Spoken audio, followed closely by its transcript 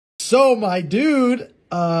So, my dude,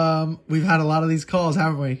 we've had a lot of these calls,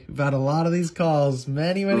 haven't we? We've had a lot of these calls,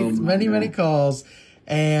 many calls.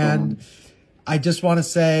 And I just want to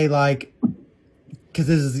say, like, because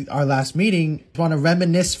this is our last meeting, I want to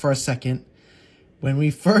reminisce for a second. When we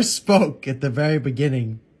first spoke at the very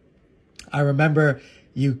beginning, I remember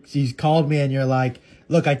you called me and you're like,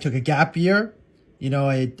 look, I took a gap year. You know,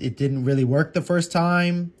 it didn't really work the first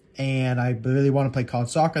time. And I really want to play college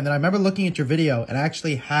soccer. And then I remember looking at your video, and I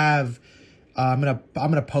actually have, I'm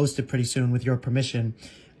gonna post it pretty soon with your permission,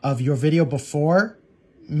 of your video before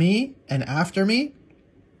me and after me,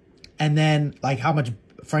 and then like how much,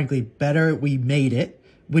 frankly, better we made it.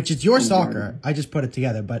 Which is your soccer. I just put it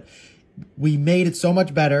together, but we made it so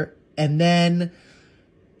much better. And then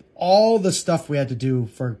all the stuff we had to do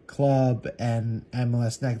for club and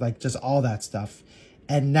MLS Next, like just all that stuff.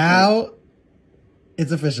 And now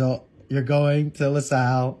it's official. You're going to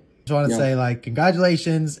LaSalle. Just want to say, like,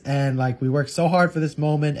 congratulations. And, like, we worked so hard for this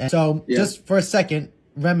moment. And so just for a second,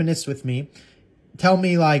 reminisce with me. Tell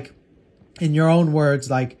me, like, in your own words,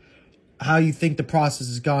 like, how you think the process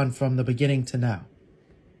has gone from the beginning to now.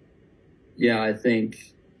 Yeah, I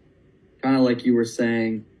think, kind of like you were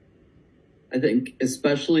saying, I think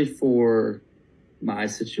especially for my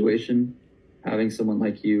situation, having someone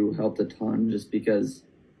like you helped a ton, just because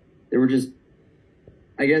they were just,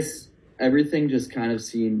 I guess everything just kind of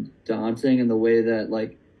seemed daunting in the way that,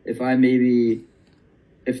 like, if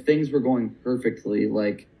things were going perfectly,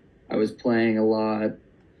 like I was playing a lot,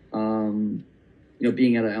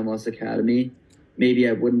 being at an MLS academy, maybe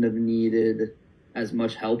I wouldn't have needed as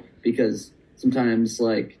much help, because sometimes,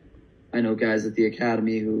 like, I know guys at the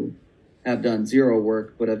academy who have done zero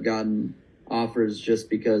work but have gotten offers just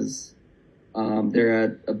because they're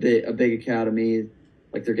at a big academy,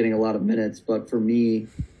 like they're getting a lot of minutes. But for me,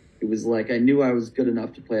 it was like I knew I was good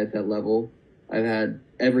enough to play at that level. I've had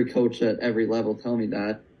every coach at every level tell me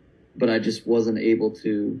that, but I just wasn't able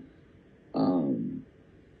to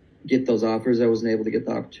get those offers. I wasn't able to get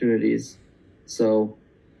the opportunities. So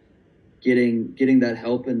getting that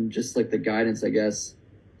help and just like the guidance, I guess,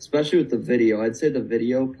 especially with the video, I'd say the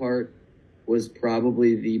video part was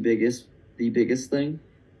probably the biggest thing.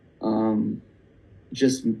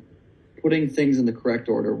 Just putting things in the correct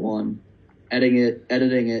order,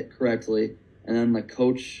 editing it correctly, and then the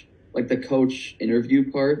coach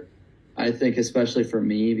interview part, I think, especially for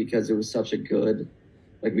me, because it was such a good,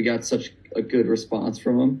 like, we got such a good response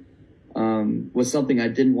from him, was something I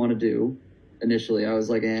didn't want to do initially. I was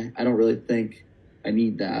like, I don't really think I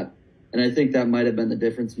need that. And I think that might have been the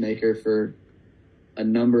difference maker for a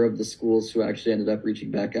number of the schools who actually ended up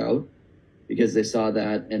reaching back out, because they saw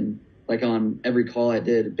that. And like on every call I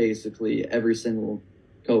did, basically every single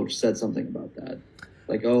coach said something about that.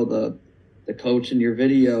 Like, oh, the coach in your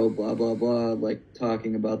video, blah, blah, blah, like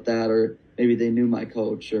talking about that, or maybe they knew my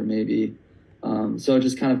coach, or maybe, so it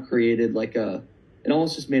just kind of created like it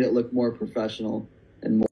almost just made it look more professional and more